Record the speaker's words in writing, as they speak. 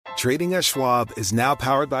Trading at Schwab is now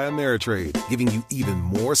powered by Ameritrade, giving you even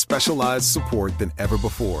more specialized support than ever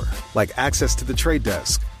before. Like access to the trade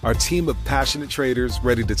desk, our team of passionate traders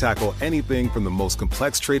ready to tackle anything from the most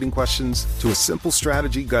complex trading questions to a simple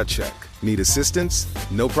strategy gut check. Need assistance?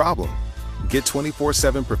 No problem. Get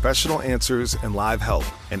 24/7 professional answers and live help,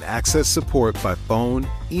 and access support by phone,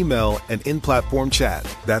 email, and in-platform chat.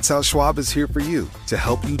 That's how Schwab is here for you, to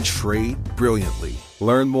help you trade brilliantly.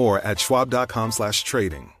 Learn more at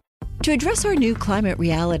schwab.com/trading. To address our new climate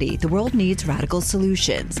reality, the world needs radical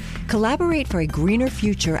solutions. Collaborate for a greener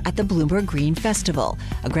future at the Bloomberg Green Festival,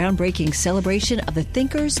 a groundbreaking celebration of the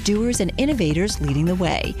thinkers, doers, and innovators leading the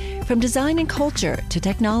way. From design and culture to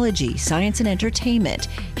technology, science, and entertainment,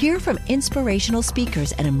 hear from inspirational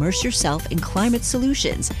speakers and immerse yourself in climate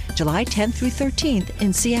solutions. July 10th through 13th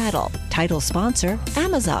in Seattle. Title sponsor,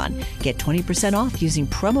 Amazon. Get 20% off using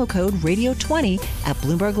promo code Radio20 at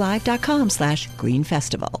BloombergLive.com/Green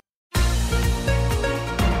Festival.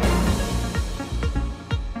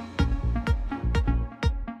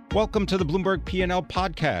 Welcome to the Bloomberg P&L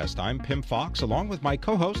podcast. I'm Pim Fox, along with my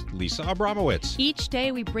co-host, Lisa Abramowitz. Each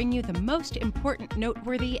day, we bring you the most important,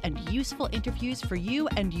 noteworthy, and useful interviews for you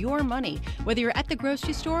and your money, whether you're at the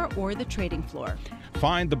grocery store or the trading floor.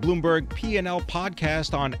 Find the Bloomberg P&L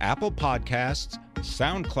podcast on Apple Podcasts,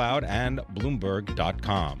 SoundCloud, and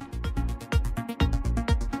Bloomberg.com.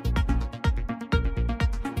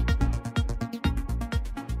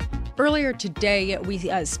 Earlier today, we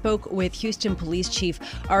spoke with Houston Police Chief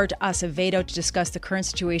Art Acevedo to discuss the current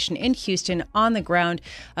situation in Houston on the ground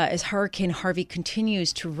as Hurricane Harvey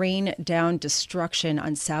continues to rain down destruction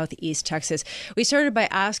on southeast Texas. We started by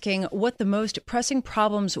asking what the most pressing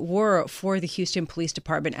problems were for the Houston Police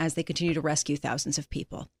Department as they continue to rescue thousands of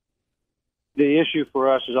people. The issue for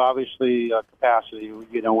us is obviously capacity.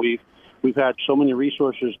 You know, we've had so many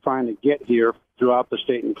resources trying to get here throughout the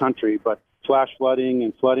state and country, but flash flooding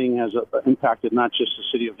and flooding has impacted not just the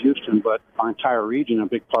city of Houston, but our entire region, a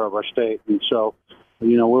big part of our state. And so,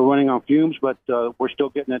 you know, we're running on fumes, but we're still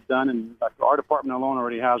getting it done. And our department alone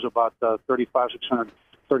already has about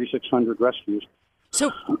 3,600 rescues. So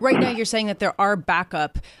right now you're saying that there are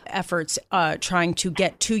backup efforts trying to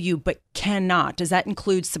get to you, but cannot. Does that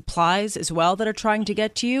include supplies as well that are trying to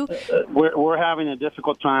get to you? We're having a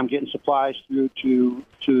difficult time getting supplies through to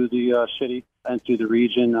the city and to the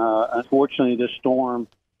region. Unfortunately, this storm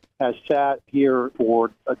has sat here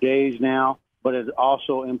for days now, but it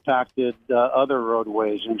also impacted other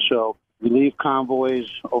roadways. And so relief convoys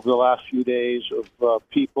over the last few days of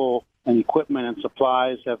people and equipment and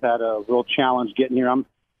supplies have had a real challenge getting here.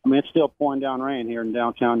 It's still pouring down rain here in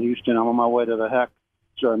downtown Houston. I'm on my way to the HEC,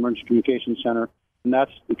 our Emergency Communications Center, and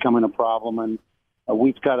that's becoming a problem. And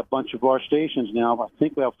we've got a bunch of our stations now. I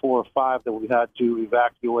think we have 4 or 5 that we've had to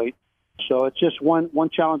evacuate. So it's just one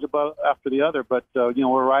challenge after the other. But,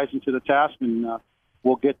 we're rising to the task, and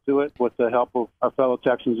we'll get to it with the help of our fellow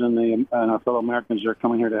Texans and our fellow Americans that are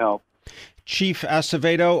coming here to help. Chief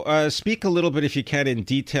Acevedo, speak a little bit, if you can, in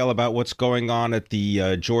detail about what's going on at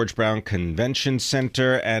the George Brown Convention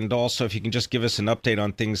Center, and also if you can just give us an update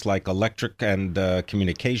on things like electric and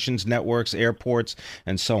communications networks, airports,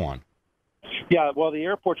 and so on. Yeah, well, the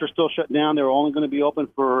airports are still shut down. They're only going to be open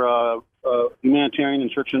for humanitarian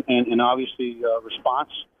and search and obviously response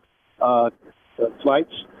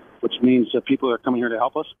flights, which means that people are coming here to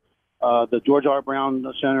help us. The George R. Brown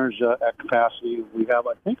Center's at capacity. We have,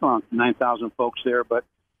 I think, around 9,000 folks there, but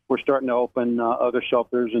we're starting to open other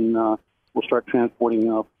shelters, and we'll start transporting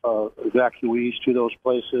evacuees to those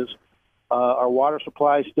places. Our water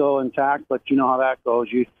supply is still intact, but you know how that goes.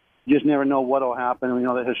 You just never know what will happen. We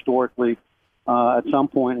know that historically, at some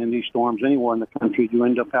point in these storms anywhere in the country, you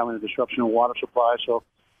end up having a disruption of water supply. So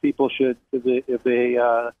people should, if they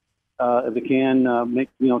can,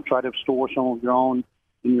 try to store some of your own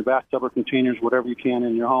in your bathtub or containers, whatever you can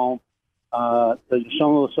in your home. Some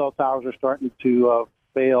of the cell towers are starting to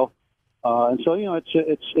fail. And so,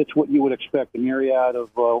 it's what you would expect, a myriad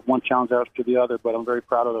of one challenge after the other. But I'm very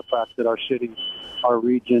proud of the fact that our city, our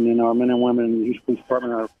region, and our men and women in the Houston Police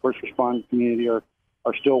Department, our first responding community are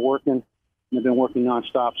still working, and they've been working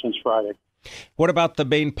nonstop since Friday. What about the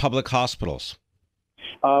main public hospitals?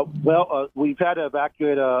 We've had to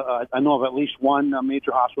evacuate. I know of at least one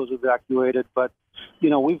major hospital is evacuated, but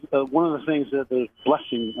we've one of the things that the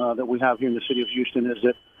blessing that we have here in the city of Houston is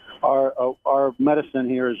that our medicine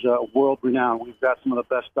here is world renowned. We've got some of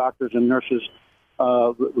the best doctors and nurses,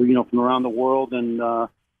 from around the world, and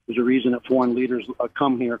there's a reason that foreign leaders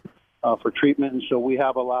come here for treatment, and so we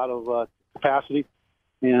have a lot of capacity,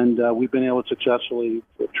 and we've been able to successfully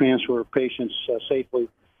transfer patients safely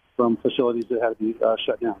from facilities that had to be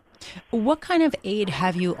shut down. What kind of aid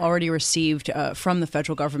have you already received from the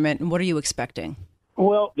federal government, and what are you expecting?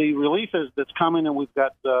 Well, the relief that's coming, and we've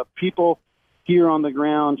got people here on the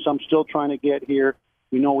ground, some still trying to get here.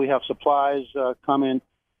 We know we have supplies coming.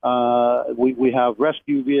 We have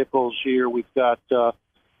rescue vehicles here. We've got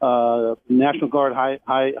National Guard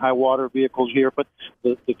high water vehicles here. But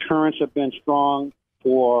the currents have been strong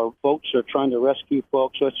for folks that are trying to rescue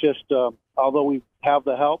folks. So it's just, although we have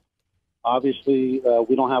the help, obviously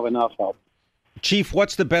we don't have enough help. Chief,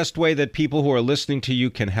 what's the best way that people who are listening to you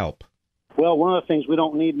can help? Well, one of the things, we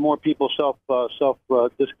don't need more people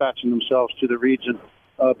dispatching themselves to the region.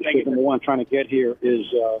 Because number one, trying to get here is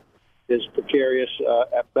precarious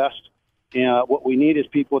at best. And what we need is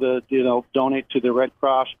people to donate to the Red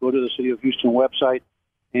Cross, go to the City of Houston website,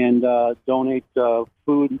 and donate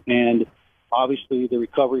food and obviously the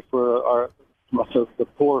recovery for the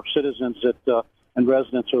poor citizens and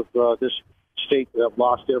residents of this state that have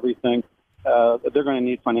lost everything. They're going to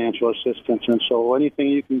need financial assistance, and so anything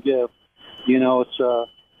you can give, it's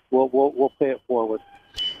we'll pay it forward.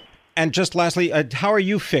 And just lastly, how are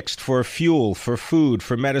you fixed for fuel, for food,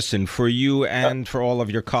 for medicine, for you and for all of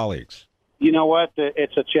your colleagues? You know what?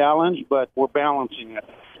 It's a challenge, but we're balancing it.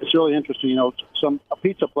 It's really interesting. A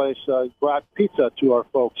pizza place brought pizza to our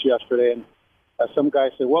folks yesterday, and some guy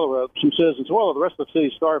said, some citizens said, the rest of the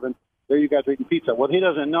city's starving. There you guys are eating pizza. What he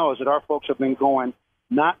doesn't know is that our folks have been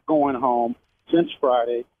not going home since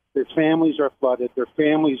Friday. Their families are flooded. Their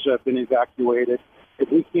families have been evacuated. If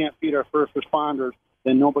we can't feed our first responders,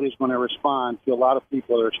 then nobody's going to respond to a lot of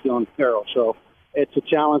people that are still in peril. So it's a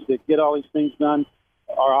challenge to get all these things done.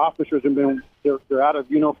 Our officers have they're out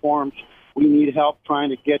of uniforms. We need help trying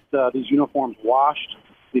to get these uniforms washed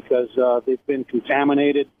because they've been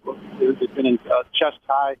contaminated. They've been in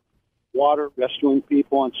chest-high water rescuing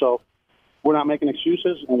people. And so we're not making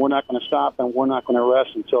excuses, and we're not going to stop, and we're not going to rest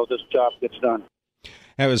until this job gets done.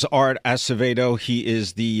 That was Art Acevedo. He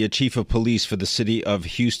is the chief of police for the city of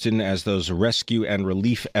Houston as those rescue and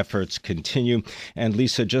relief efforts continue. And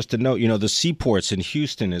Lisa, just to note, the seaports in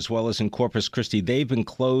Houston as well as in Corpus Christi, they've been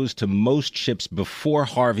closed to most ships before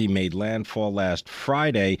Harvey made landfall last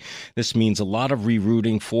Friday. This means a lot of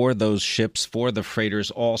rerouting for those ships, for the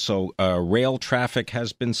freighters. Also, rail traffic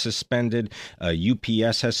has been suspended.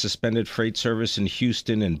 UPS has suspended freight service in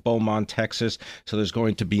Houston and Beaumont, Texas. So there's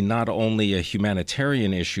going to be not only a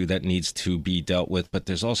humanitarian issue that needs to be dealt with, but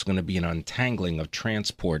there's also going to be an untangling of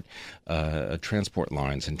transport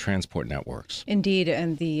lines and transport networks. Indeed,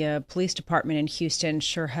 and the police department in Houston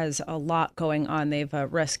sure has a lot going on. They've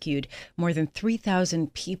rescued more than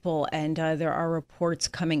 3,000 people, and there are reports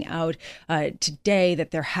coming out today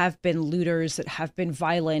that there have been looters that have been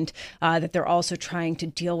violent, that they're also trying to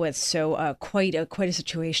deal with. So quite a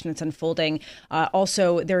situation that's unfolding.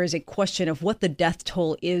 Also, there is a question of what the death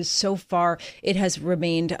toll is. So far, it has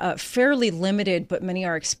remained fairly limited, but many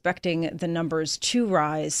are expecting the numbers to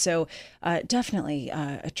rise. So definitely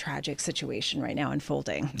a tragic situation right now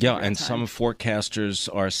unfolding. Yeah, and some forecasters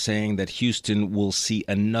are saying that Houston will see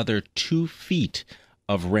another 2 feet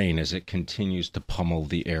of rain as it continues to pummel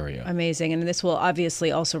the area. Amazing. And this will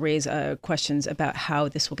obviously also raise questions about how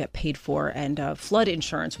this will get paid for, and flood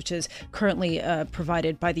insurance, which is currently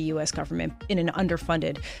provided by the U.S. government in an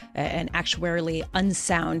underfunded and actuarially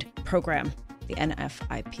unsound program, the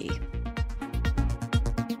NFIP.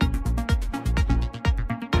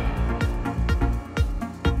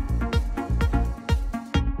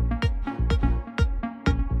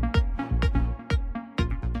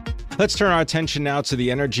 Let's turn our attention now to the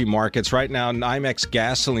energy markets. Right now, NYMEX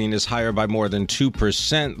gasoline is higher by more than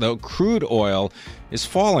 2%, though crude oil is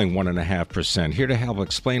falling 1.5%. Here to help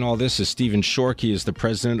explain all this is Stephen Schork. He is the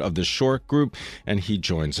president of the Schork Group, and he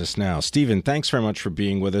joins us now. Stephen, thanks very much for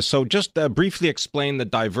being with us. So just briefly explain the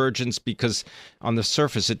divergence, because on the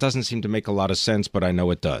surface it doesn't seem to make a lot of sense, but I know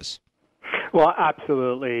it does. Well,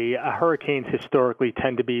 absolutely. Hurricanes historically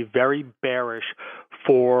tend to be very bearish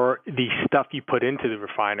for the stuff you put into the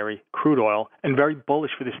refinery, crude oil, and very bullish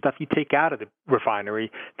for the stuff you take out of the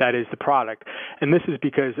refinery, that is the product. And this is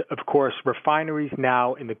because, of course, refineries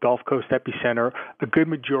now in the Gulf Coast epicenter, a good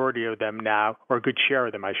majority of them now, or a good share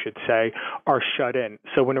of them, I should say, are shut in.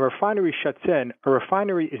 So when a refinery shuts in, a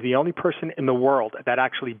refinery is the only person in the world that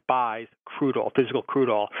actually buys crude oil, physical crude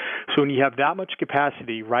oil. So when you have that much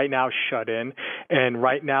capacity right now shut in, and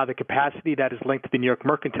right now the capacity that is linked to the New York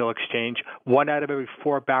Mercantile Exchange, 1 out of every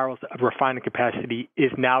 4 barrels of refining capacity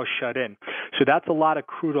is now shut in. So that's a lot of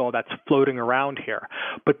crude oil that's floating around here.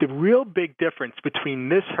 But the real big difference between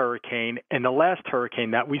this hurricane and the last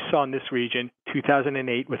hurricane that we saw in this region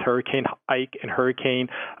 2008 with Hurricane Ike and Hurricane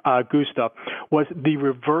Gustav was the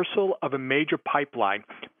reversal of a major pipeline.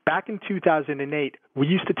 Back in 2008, we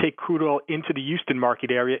used to take crude oil into the Houston market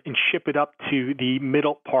area and ship it up to the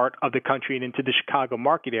middle part of the country and into the Chicago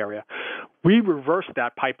market area. We reversed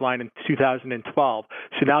that pipeline in 2012.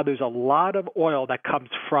 So now there's a lot of oil that comes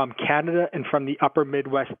from Canada and from the upper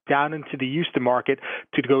Midwest down into the Houston market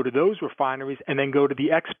to go to those refineries and then go to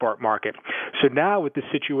the export market. So now with the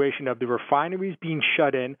situation of the refineries being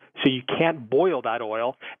shut in, so you can't boil that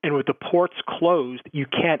oil, and with the ports closed, you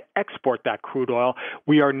can't export that crude oil,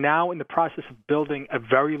 we are now in the process of building a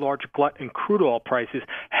very large glut in crude oil prices,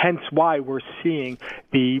 hence why we're seeing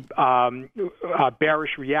the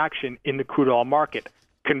bearish reaction in the crude oil market.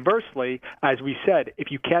 Conversely, as we said,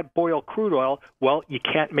 if you can't boil crude oil, well, you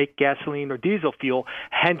can't make gasoline or diesel fuel,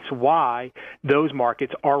 hence why those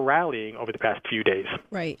markets are rallying over the past few days.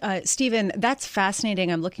 Right. Stephen, that's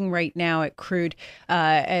fascinating. I'm looking right now at crude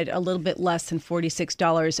at a little bit less than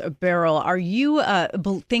 $46 a barrel. Are you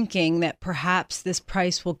thinking that perhaps this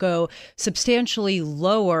price will go substantially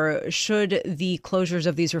lower should the closures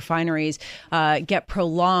of these refineries get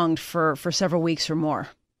prolonged for several weeks or more?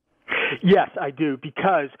 Yes, I do,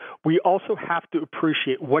 because we also have to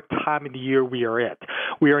appreciate what time of the year we are at.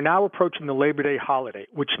 We are now approaching the Labor Day holiday,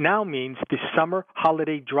 which now means the summer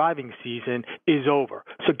holiday driving season is over.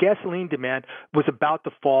 So gasoline demand was about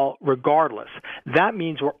to fall regardless. That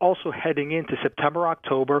means we're also heading into September,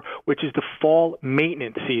 October, which is the fall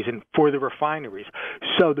maintenance season for the refineries.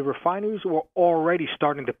 So the refineries were already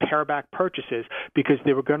starting to pare back purchases because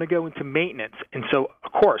they were going to go into maintenance. And so,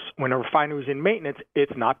 of course, when a refinery is in maintenance,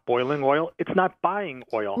 it's not boiling oil, it's not buying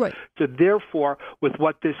oil. Right. So therefore, with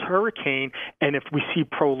what this hurricane, and if we see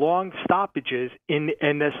prolonged stoppages in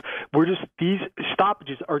this, these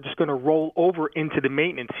stoppages are just going to roll over into the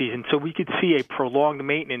maintenance season. So we could see a prolonged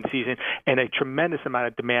maintenance season and a tremendous amount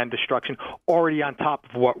of demand destruction already on top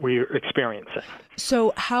of what we're experiencing.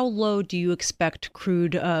 So how low do you expect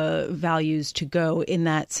crude values to go in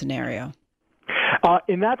that scenario?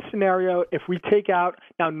 In that scenario, if we take out,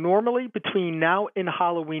 now normally between now and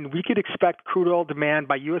Halloween, we could expect crude oil demand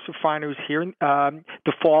by U.S. refineries here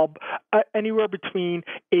to fall anywhere between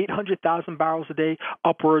 800,000 barrels a day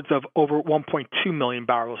upwards of over 1.2 million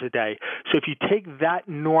barrels a day. So if you take that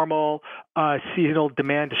normal seasonal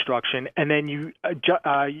demand destruction and then you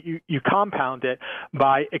compound it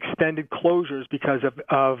by extended closures because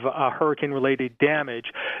of hurricane-related damage,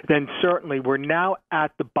 then certainly we're now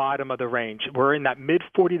at the bottom of the range. We're in that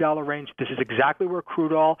mid-$40 range. This is exactly where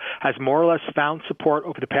crude oil has more or less found support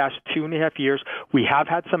over the past 2.5 years. We have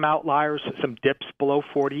had some outliers, some dips below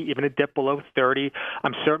 40, even a dip below 30.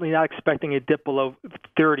 I'm certainly not expecting a dip below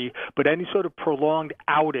 30, but any sort of prolonged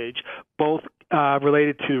outage, both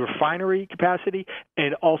related to refinery capacity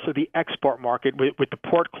and also the export market with the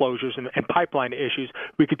port closures and pipeline issues,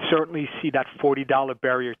 we could certainly see that $40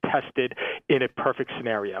 barrier tested in a perfect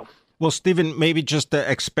scenario. Well, Stephen, maybe just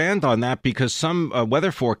expand on that, because some weather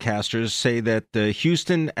forecasters say that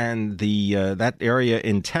Houston and that area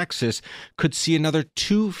in Texas could see another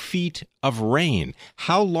 2 feet of rain.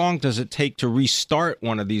 How long does it take to restart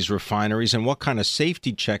one of these refineries, and what kind of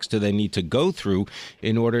safety checks do they need to go through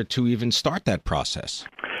in order to even start that process?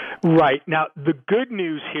 Right. Now, the good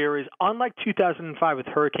news here is, unlike 2005 with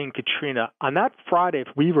Hurricane Katrina, on that Friday,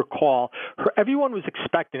 if we recall, everyone was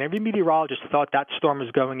expecting, every meteorologist thought that storm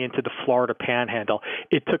was going into the Florida Panhandle.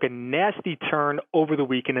 It took a nasty turn over the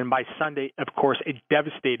weekend, and by Sunday, of course, it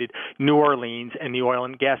devastated New Orleans and the oil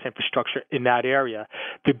and gas infrastructure in that area.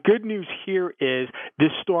 The good news here is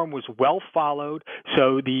this storm was well followed,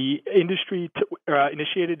 so the industry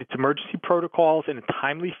initiated its emergency protocols in a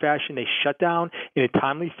timely fashion. They shut down in a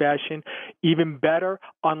timely fashion. Even better,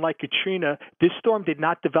 unlike Katrina, this storm did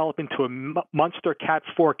not develop into a monster Cat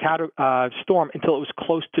 4 storm until it was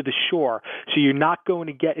close to the shore. So you're not going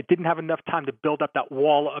to it didn't have enough time to build up that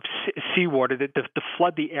wall of seawater to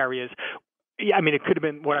flood the areas. Yeah, I mean, it could have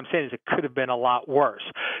been, what I'm saying is it could have been a lot worse.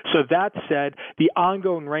 So that said, the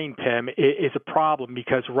ongoing rain, Tim, is a problem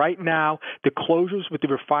because right now the closures with the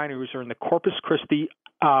refineries are in the Corpus Christi,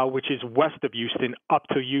 which is west of Houston, up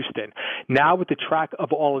to Houston. Now with the track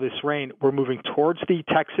of all of this rain, we're moving towards the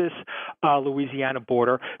Texas-Louisiana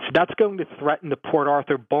border. So that's going to threaten the Port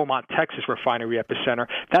Arthur, Beaumont, Texas refinery epicenter.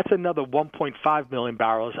 That's another 1.5 million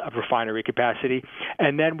barrels of refinery capacity.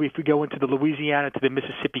 And then if we go into the Louisiana to the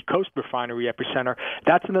Mississippi Coast refinery epicenter,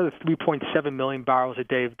 that's another 3.7 million barrels a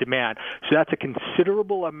day of demand. So that's a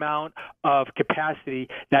considerable amount of capacity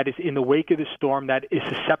that is in the wake of the storm that is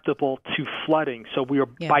susceptible to flooding. So we are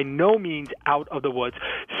by no means out of the woods.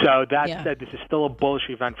 So that said, this is still a bullish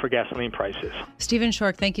event for gasoline prices. Stephen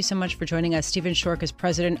Schork, thank you so much for joining us. Stephen Schork is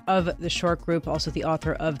president of the Schork Group, also the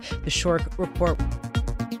author of the Schork Report.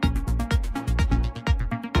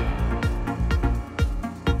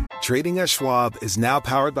 Trading at Schwab is now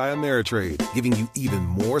powered by Ameritrade, giving you even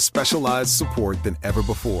more specialized support than ever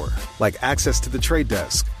before. Like access to the trade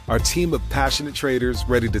desk, our team of passionate traders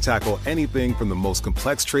ready to tackle anything from the most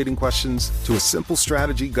complex trading questions to a simple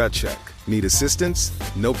strategy gut check. Need assistance?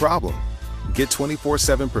 No problem. Get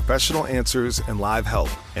 24/7 professional answers and live help,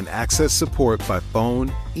 and access support by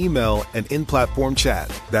phone, email, and in-platform chat.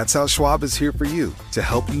 That's how Schwab is here for you, to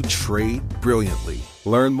help you trade brilliantly.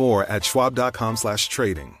 Learn more at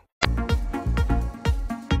schwab.com/trading.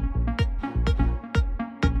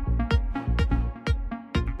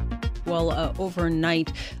 Well,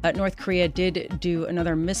 overnight, North Korea did do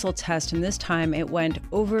another missile test, and this time it went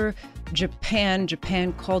over Japan.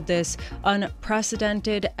 Japan called this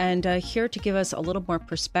unprecedented, and here to give us a little more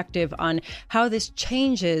perspective on how this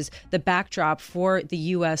changes the backdrop for the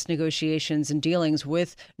U.S. negotiations and dealings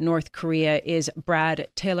with North Korea is Brad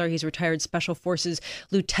Taylor. He's retired Special Forces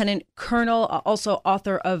Lieutenant Colonel, also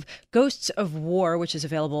author of Ghosts of War, which is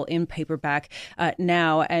available in paperback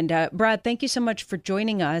now. And Brad, thank you so much for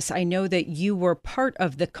joining us. I know that you were part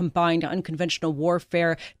of the Combined Unconventional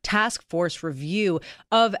Warfare Task Force review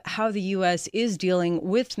of how the U.S. is dealing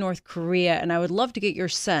with North Korea, and I would love to get your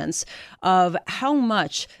sense of how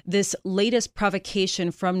much this latest provocation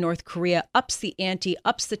from North Korea ups the ante,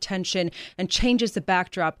 ups the tension, and changes the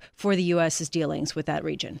backdrop for the U.S.'s dealings with that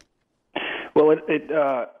region. Well, it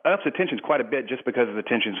ups the tensions quite a bit just because of the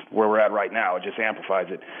tensions where we're at right now. It just amplifies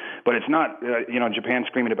it. But it's not, Japan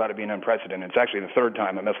screaming about it being unprecedented. It's actually the third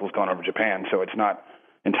time a missile's gone over Japan, so it's not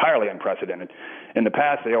entirely unprecedented. In the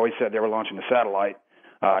past, they always said they were launching a satellite.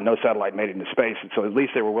 No satellite made it into space, so at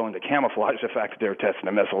least they were willing to camouflage the fact that they were testing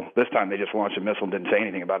a missile. This time they just launched a missile and didn't say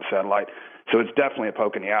anything about a satellite, so it's definitely a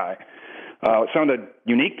poke in the eye. Some of the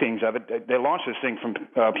unique things of it, they launched this thing from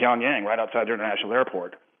Pyongyang, right outside their international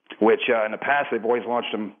airport, which in the past they've always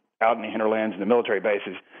launched them out in the hinterlands and the military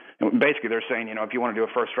bases. And basically they're saying, if you want to do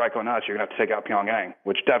a first strike on us, you're going to have to take out Pyongyang,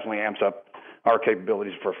 which definitely amps up our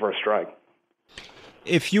capabilities for a first strike.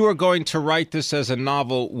 If you were going to write this as a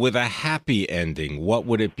novel with a happy ending, what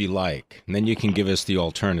would it be like? And then you can give us the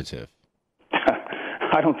alternative.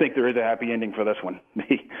 I don't think there is a happy ending for this one.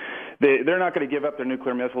 They're not going to give up their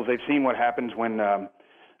nuclear missiles. They've seen what happens when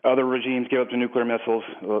other regimes give up their nuclear missiles.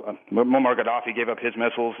 Muammar Gaddafi gave up his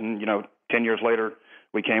missiles, and 10 years later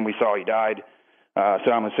we saw he died.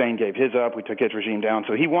 Saddam Hussein gave his up. We took his regime down.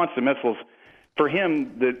 So he wants the missiles. For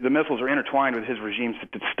him, the missiles are intertwined with his regime's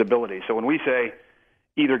stability. So when we say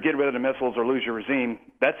either get rid of the missiles or lose your regime,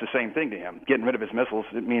 that's the same thing to him. Getting rid of his missiles,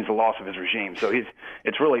 it means the loss of his regime. So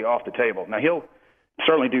it's really off the table. Now, he'll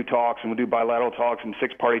certainly do talks, and we'll do bilateral talks and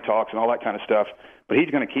six-party talks and all that kind of stuff, but he's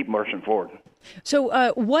going to keep marching forward.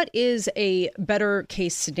 So what is a better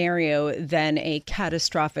case scenario than a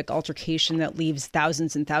catastrophic altercation that leaves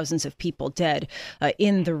thousands and thousands of people dead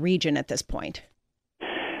in the region at this point?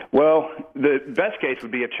 Well, the best case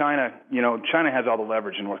would be if China has all the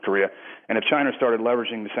leverage in North Korea, and if China started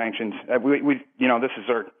leveraging the sanctions, this is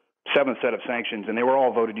our seventh set of sanctions, and they were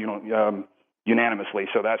all voted unanimously,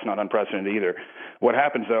 so that's not unprecedented either. What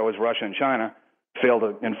happens, though, is Russia and China fail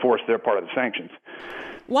to enforce their part of the sanctions.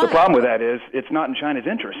 Why? The problem with that is it's not in China's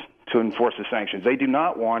interest to enforce the sanctions. They do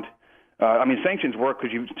not want sanctions work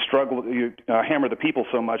because you hammer the people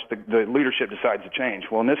so much the leadership decides to change.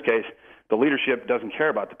 Well, in this case, the leadership doesn't care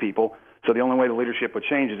about the people, so the only way the leadership would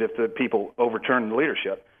change is if the people overturn the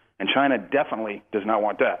leadership. And China definitely does not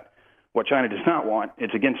want that. What China does not want,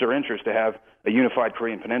 it's against their interest to have a unified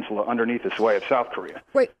Korean peninsula underneath the sway of South Korea.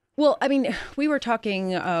 Right. Well, we were talking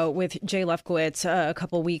with Jay Lefkowitz a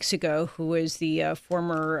couple weeks ago, who was the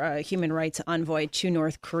former human rights envoy to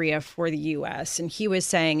North Korea for the U.S., and he was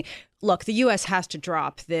saying, look, the U.S. has to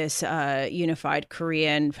drop this unified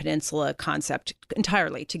Korean peninsula concept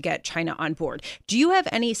entirely to get China on board. Do you have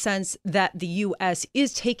any sense that the U.S.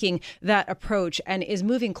 is taking that approach and is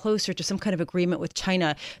moving closer to some kind of agreement with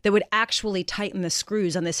China that would actually tighten the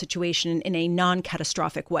screws on this situation in a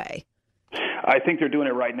non-catastrophic way? I think they're doing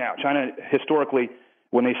it right now. China, historically,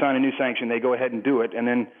 when they sign a new sanction, they go ahead and do it, and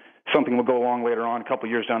then something will go along later on, a couple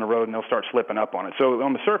of years down the road, and they'll start slipping up on it. So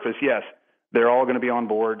on the surface, yes, they're all going to be on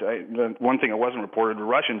board. One thing that wasn't reported, the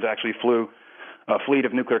Russians actually flew a fleet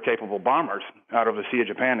of nuclear-capable bombers out of the Sea of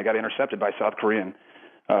Japan that got intercepted by South Korean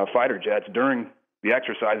fighter jets during the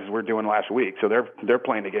exercises we're doing last week. So they're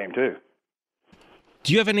playing the game, too.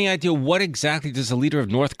 Do you have any idea what exactly does the leader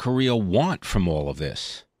of North Korea want from all of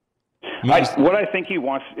this? What I think he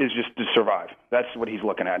wants is just to survive. That's what he's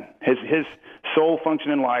looking at. His sole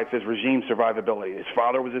function in life is regime survivability. His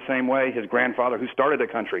father was the same way. His grandfather, who started the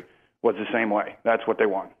country, was the same way. That's what they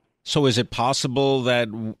want. So is it possible that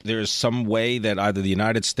there's some way that either the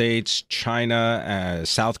United States, China,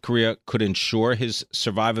 South Korea could ensure his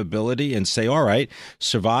survivability and say, all right,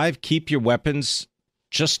 survive, keep your weapons,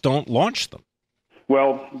 just don't launch them?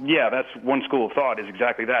 Well, yeah, that's one school of thought is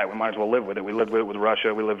exactly that. We might as well live with it. We lived with it with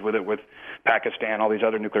Russia. We lived with it with Pakistan, all these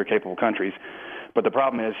other nuclear-capable countries. But the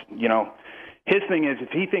problem is, his thing is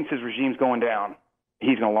if he thinks his regime's going down,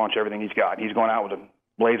 he's going to launch everything he's got. He's going out with a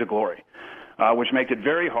blaze of glory, which makes it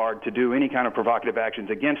very hard to do any kind of provocative actions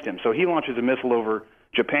against him. So he launches a missile over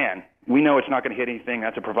Japan. We know it's not going to hit anything.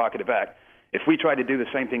 That's a provocative act. If we try to do the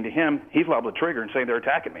same thing to him, he's liable to trigger and say they're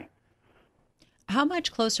attacking me. How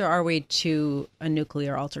much closer are we to a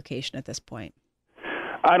nuclear altercation at this point?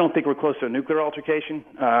 I don't think we're close to a nuclear altercation,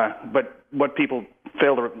 but what people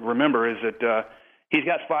fail to remember is that he's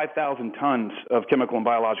got 5,000 tons of chemical and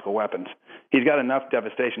biological weapons. He's got enough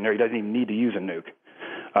devastation there. He doesn't even need to use a nuke.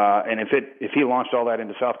 And if he launched all that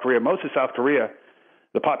into South Korea, most of South Korea,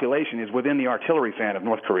 the population is within the artillery fan of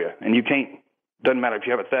North Korea. And doesn't matter if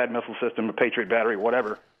you have a THAAD missile system, a Patriot battery,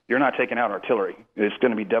 whatever, you're not taking out artillery. It's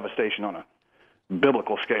going to be devastation on a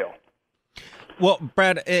biblical scale. Well,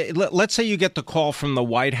 Brad, let's say you get the call from the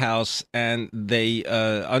White House and they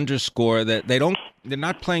underscore that they're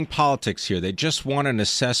not playing politics here. They just want an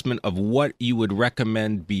assessment of what you would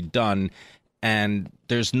recommend be done. And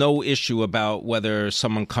there's no issue about whether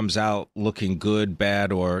someone comes out looking good,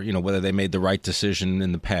 bad, or, whether they made the right decision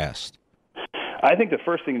in the past. I think the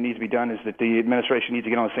first thing that needs to be done is that the administration needs to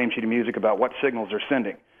get on the same sheet of music about what signals they're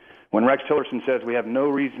sending. When Rex Tillerson says we have no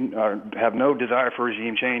reason or have no desire for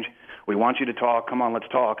regime change, we want you to talk, come on, let's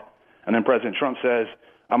talk, and then President Trump says,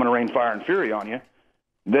 I'm going to rain fire and fury on you,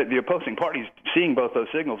 the opposing party's seeing both those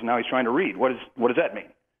signals, and now he's trying to read. What does that mean?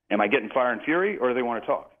 Am I getting fire and fury, or do they want to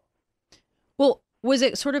talk? Well, was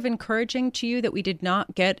it sort of encouraging to you that we did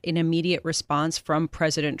not get an immediate response from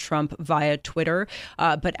President Trump via Twitter,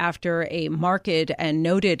 but after a marked and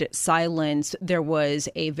noted silence, there was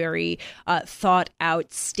a very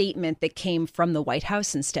thought-out statement that came from the White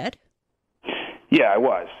House instead? Yeah, I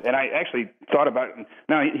was. And I actually thought about it.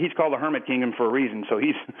 Now, he's called the Hermit Kingdom for a reason, so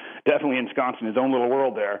he's definitely ensconced in his own little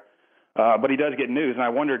world there. But he does get news, and I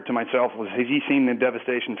wondered to myself, has he seen the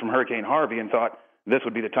devastation from Hurricane Harvey and thought, this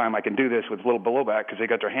would be the time I can do this with little blowback because they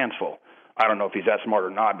got their hands full. I don't know if he's that smart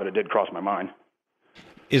or not, but it did cross my mind.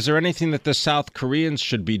 Is there anything that the South Koreans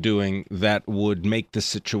should be doing that would make the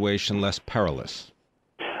situation less perilous?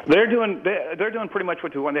 They're doing pretty much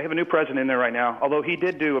what they want. They have a new president in there right now, although he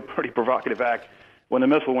did do a pretty provocative act. When the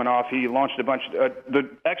missile went off, he launched a bunch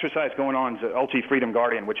the exercise going on is Ulchi Freedom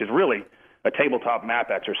Guardian, which is really a tabletop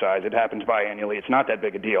map exercise. It happens biannually. It's not that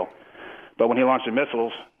big a deal. But when he launched the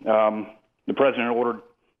missiles, the president ordered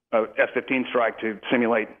a F-15 strike to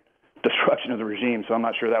simulate destruction of the regime, so I'm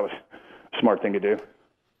not sure that was a smart thing to do.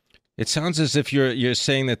 It sounds as if you're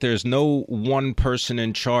saying that there's no one person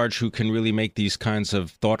in charge who can really make these kinds of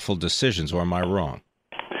thoughtful decisions, or am I wrong?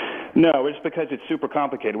 No, it's because it's super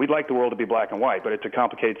complicated. We'd like the world to be black and white, but it's a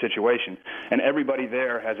complicated situation, and everybody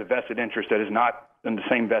there has a vested interest that is not in the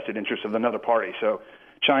same vested interest of another party. So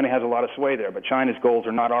China has a lot of sway there, but China's goals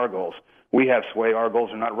are not our goals. We have sway. Our goals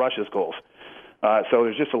are not Russia's goals. So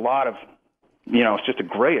there's just a lot of, it's just a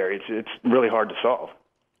gray area. It's really hard to solve.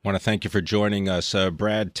 I want to thank you for joining us.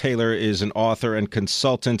 Brad Taylor is an author and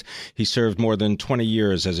consultant. He served more than 20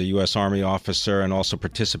 years as a U.S. Army officer and also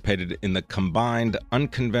participated in the Combined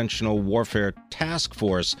Unconventional Warfare Task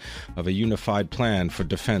Force of a Unified Plan for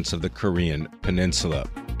Defense of the Korean Peninsula.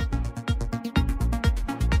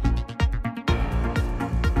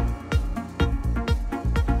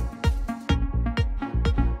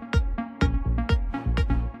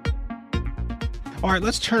 All right,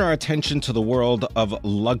 let's turn our attention to the world of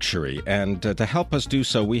luxury. And to help us do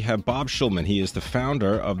so, we have Bob Shulman. He is the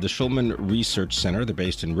founder of the Shulman Research Center. They're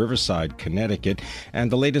based in Riverside, Connecticut.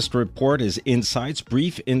 And the latest report is Insights,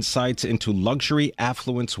 brief insights into luxury,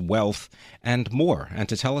 affluence, wealth, and more. And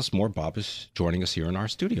to tell us more, Bob is joining us here in our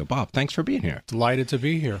studio. Bob, thanks for being here. Delighted to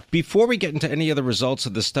be here. Before we get into any of the results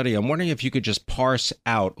of the study, I'm wondering if you could just parse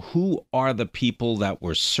out who are the people that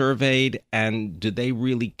were surveyed, and do they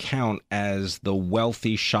really count as the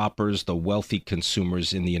wealthy shoppers, the wealthy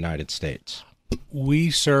consumers in the United States? We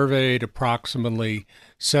surveyed approximately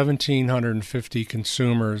 1,750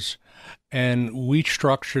 consumers, and we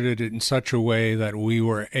structured it in such a way that we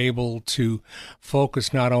were able to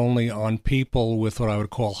focus not only on people with what I would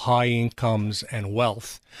call high incomes and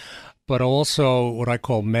wealth, but also what I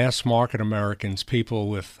call mass market Americans, people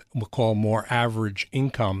with what we call more average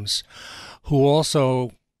incomes, who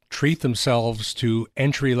also treat themselves to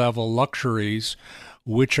entry-level luxuries,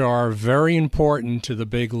 which are very important to the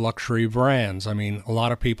big luxury brands. I mean, a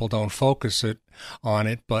lot of people don't focus on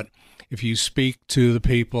it, but if you speak to the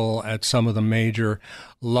people at some of the major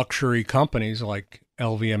luxury companies like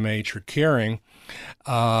LVMH or Kering,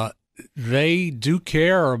 they do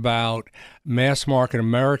care about mass market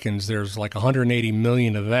Americans. There's like 180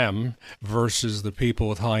 million of them versus the people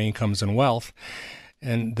with high incomes and wealth.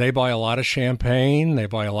 And they buy a lot of champagne, they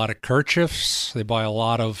buy a lot of kerchiefs, they buy a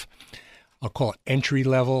lot of, I'll call it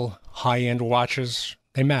entry-level, high-end watches.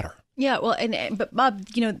 They matter. Yeah, well, but Bob,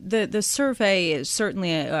 the survey certainly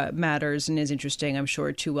matters and is interesting, I'm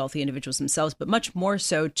sure, to wealthy individuals themselves, but much more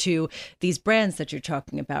so to these brands that you're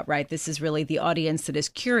talking about, right? This is really the audience that is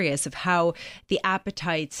curious of how the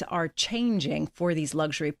appetites are changing for these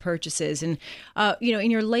luxury purchases. And, in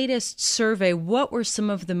your latest survey, what were some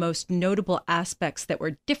of the most notable aspects that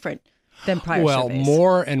were different than prior surveys? Well,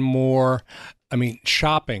 more and more,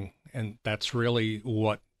 shopping, and that's really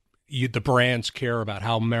what the brands care about,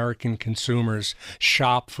 how American consumers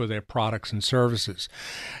shop for their products and services.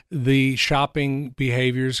 The shopping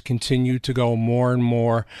behaviors continue to go more and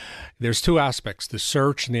more. There's two aspects, the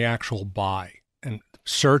search and the actual buy. And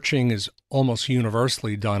searching is almost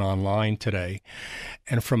universally done online today.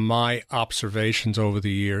 And from my observations over the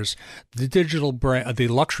years, the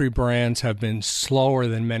luxury brands have been slower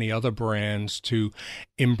than many other brands to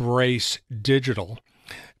embrace digital,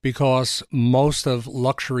 because most of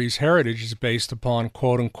luxury's heritage is based upon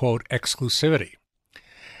quote-unquote exclusivity.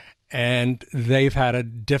 And they've had a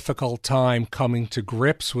difficult time coming to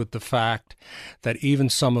grips with the fact that even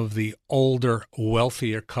some of the older,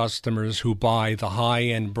 wealthier customers who buy the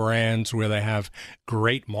high-end brands where they have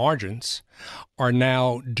great margins are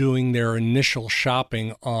now doing their initial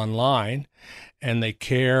shopping online, and they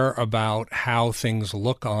care about how things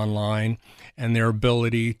look online and their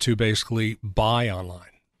ability to basically buy online.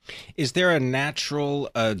 Is there a natural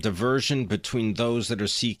diversion between those that are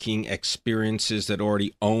seeking experiences that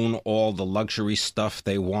already own all the luxury stuff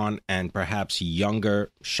they want and perhaps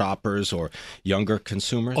younger shoppers or younger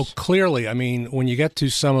consumers? Oh, clearly. When you get to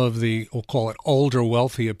some of the, we'll call it older,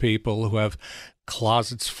 wealthier people who have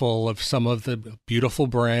closets full of some of the beautiful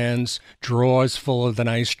brands, drawers full of the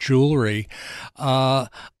nice jewelry,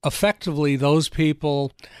 effectively those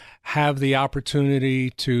people have the opportunity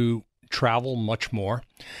to travel much more,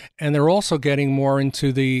 and they're also getting more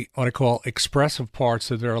into the what I call expressive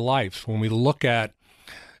parts of their life. When we look at,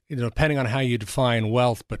 depending on how you define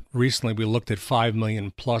wealth, but recently we looked at 5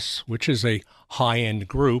 million plus, which is a high-end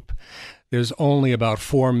group. There's only about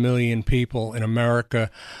 4 million people in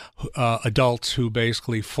America, adults, who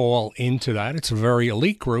basically fall into that. It's a very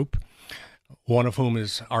elite group, one of whom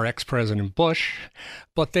is our ex-President Bush,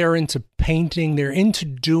 but they're into painting, they're into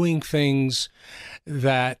doing things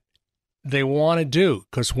that they want to do,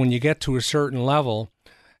 because when you get to a certain level,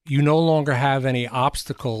 you no longer have any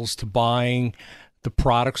obstacles to buying the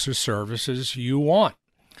products or services you want.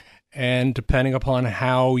 And depending upon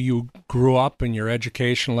how you grew up and your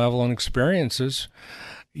education level and experiences,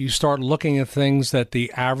 you start looking at things that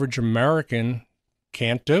the average American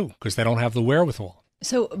can't do because they don't have the wherewithal.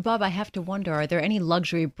 So, Bob, I have to wonder, are there any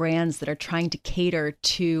luxury brands that are trying to cater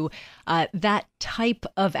to that type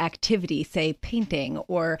of activity, say painting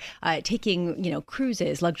or taking,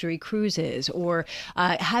 cruises, luxury cruises, or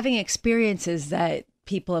having experiences that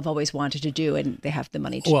people have always wanted to do and they have the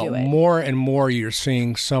money to do it? Well, more and more you're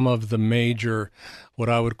seeing some of the major, what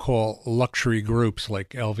I would call luxury groups like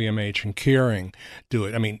LVMH and Kering do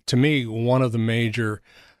it. To me, one of the major,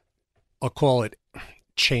 I'll call it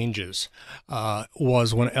changes,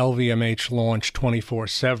 was when LVMH launched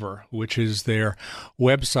 24/7, which is their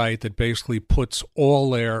website that basically puts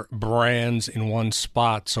all their brands in one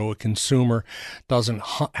spot so a consumer doesn't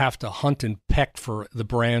have to hunt and peck for the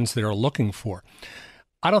brands they're looking for.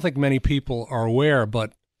 I don't think many people are aware,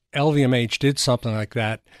 but LVMH did something like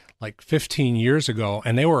that like 15 years ago,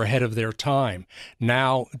 and they were ahead of their time.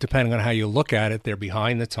 Now, depending on how you look at it, they're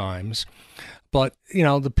behind the times. But,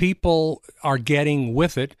 the people are getting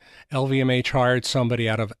with it. LVMH hired somebody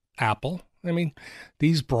out of Apple.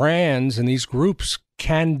 These brands and these groups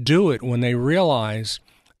can do it when they realize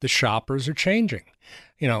the shoppers are changing.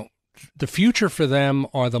 The future for them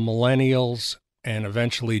are the millennials and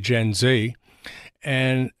eventually Gen Z.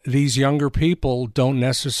 And these younger people don't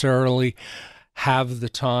necessarily have the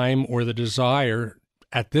time or the desire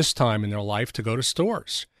at this time in their life to go to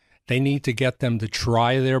stores. They need to get them to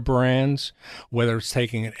try their brands, whether it's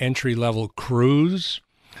taking an entry-level cruise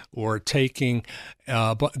or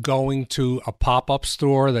going to a pop-up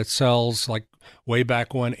store that sells, like way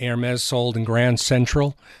back when Hermes sold in Grand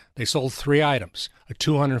Central. They sold 3 items, a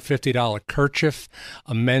 $250 kerchief,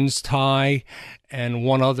 a men's tie, and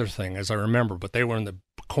one other thing, as I remember. But they were in the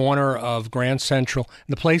corner of Grand Central,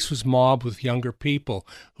 and the place was mobbed with younger people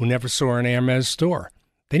who never saw an Hermes store.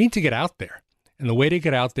 They need to get out there. And the way to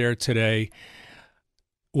get out there today,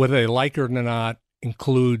 whether they like it or not,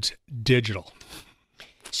 includes digital.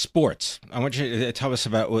 Sports. I want you to tell us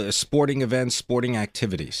about sporting events, sporting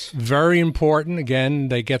activities. Very important. Again,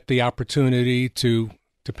 they get the opportunity to,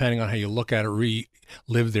 depending on how you look at it,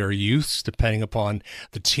 relive their youths, depending upon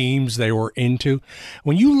the teams they were into.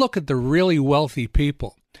 When you look at the really wealthy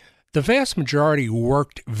people, the vast majority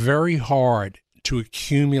worked very hard to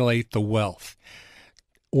accumulate the wealth.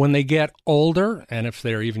 When they get older, and if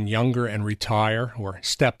they're even younger and retire or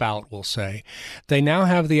step out, we'll say, they now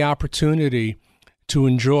have the opportunity to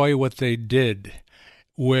enjoy what they did,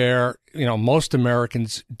 where, most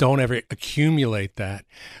Americans don't ever accumulate that.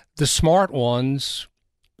 The smart ones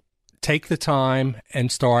take the time and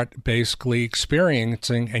start basically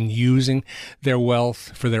experiencing and using their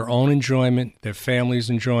wealth for their own enjoyment, their family's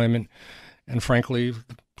enjoyment, and frankly,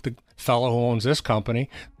 the fellow who owns this company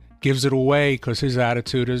gives it away because his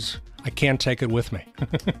attitude is, I can't take it with me.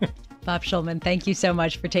 Bob Shulman, thank you so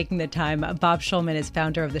much for taking the time. Bob Shulman is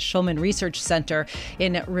founder of the Shulman Research Center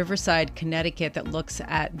in Riverside, Connecticut, that looks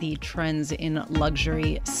at the trends in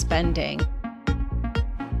luxury spending.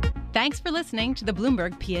 Thanks for listening to the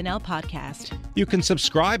Bloomberg P&L podcast. You can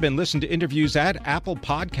subscribe and listen to interviews at Apple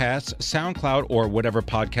Podcasts, SoundCloud, or whatever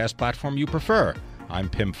podcast platform you prefer. I'm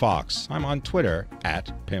Pim Fox. I'm on Twitter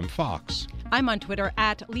 @PimFox. I'm on Twitter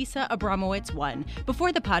 @Lisa Abramowitz1.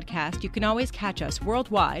 Before the podcast, you can always catch us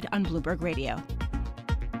worldwide on Bloomberg Radio.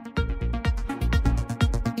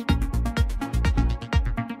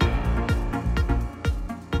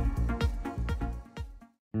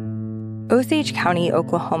 Osage County,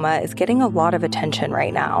 Oklahoma is getting a lot of attention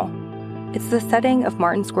right now. It's the setting of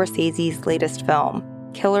Martin Scorsese's latest film,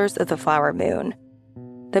 Killers of the Flower Moon.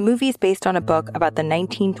 The movie's based on a book about the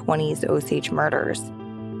 1920s Osage murders,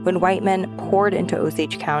 when white men poured into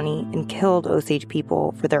Osage County and killed Osage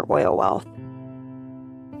people for their oil wealth.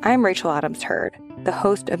 I'm Rachel Adams Heard, the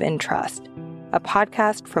host of In Trust, a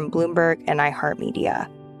podcast from Bloomberg and iHeartMedia.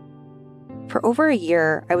 For over a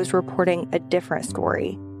year, I was reporting a different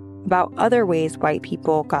story about other ways white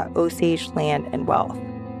people got Osage land and wealth,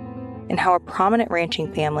 and how a prominent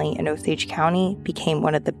ranching family in Osage County became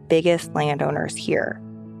one of the biggest landowners here.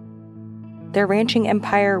 Their ranching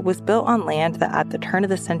empire was built on land that at the turn of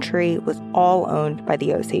the century was all owned by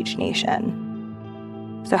the Osage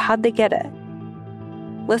Nation. So how'd they get it?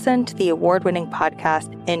 Listen to the award-winning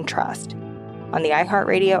podcast In Trust on the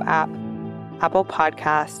iHeartRadio app, Apple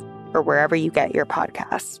Podcasts, or wherever you get your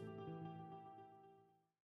podcasts.